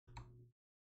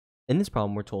In this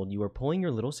problem, we're told you are pulling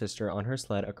your little sister on her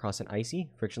sled across an icy,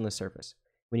 frictionless surface.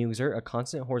 When you exert a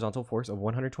constant horizontal force of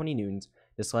 120 newtons,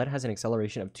 the sled has an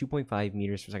acceleration of 2.5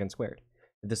 meters per second squared.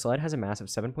 If the sled has a mass of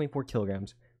 7.4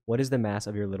 kilograms, what is the mass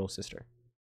of your little sister?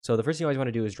 So the first thing you always want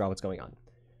to do is draw what's going on.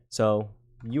 So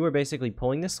you are basically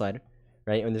pulling this sled,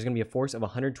 right? And there's going to be a force of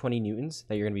 120 newtons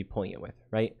that you're going to be pulling it with,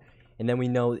 right? And then we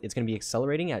know it's going to be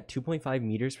accelerating at 2.5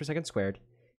 meters per second squared.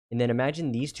 And then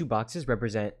imagine these two boxes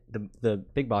represent the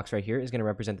big box right here is going to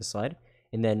represent the sled.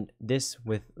 And then this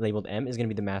with labeled M is going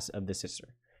to be the mass of the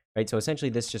sister, right? So essentially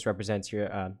this just represents your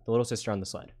the little sister on the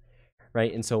sled,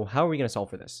 right? And so how are we going to solve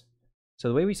for this? So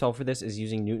the way we solve for this is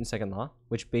using Newton's second law,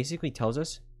 which basically tells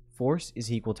us force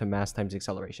is equal to mass times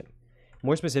acceleration.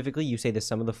 More specifically, you say the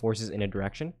sum of the forces in a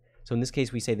direction. So in this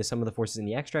case, we say the sum of the forces in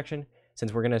the x direction,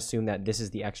 since we're going to assume that this is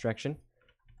the x direction,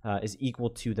 is equal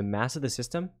to the mass of the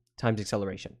system times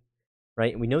acceleration,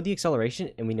 right? We know the acceleration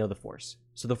and we know the force.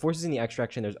 So the forces in the x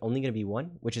direction, there's only going to be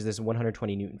one, which is this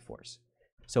 120 Newton force.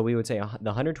 So we would say the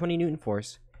 120 Newton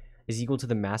force is equal to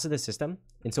the mass of the system.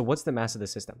 And so what's the mass of the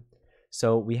system?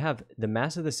 So we have the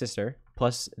mass of the sister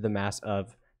plus the mass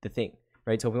of the thing,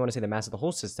 right? So if we want to say the mass of the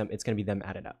whole system, it's going to be them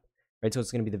added up, right? So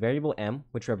it's going to be the variable m,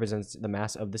 which represents the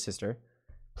mass of the sister,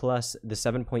 plus the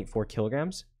 7.4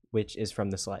 kilograms, which is from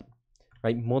the sled,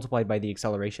 right? Multiplied by the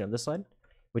acceleration of the sled,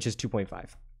 which is 2.5,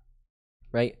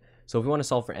 right? So if we want to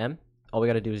solve for m, all we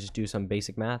got to do is just do some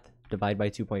basic math, divide by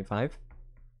 2.5.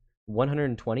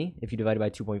 120, if you divide it by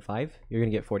 2.5, you're going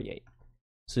to get 48.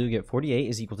 So you get 48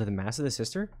 is equal to the mass of the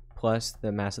sister plus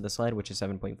the mass of the sled, which is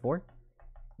 7.4.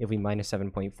 If we minus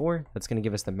 7.4, that's going to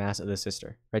give us the mass of the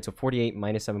sister, right? So 48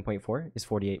 minus 7.4 is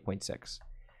 48.6.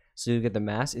 So you get the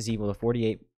mass is equal to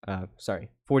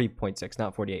 40.6,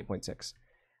 not 48.6.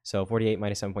 So 48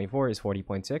 minus 7.4 is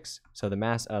 40.6. So the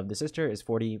mass of the sister is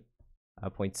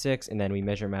 40.6, and then we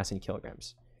measure mass in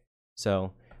kilograms.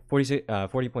 So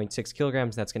 40.6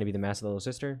 kilograms, that's going to be the mass of the little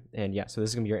sister. And yeah, so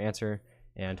this is going to be your answer,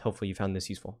 and hopefully you found this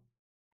useful.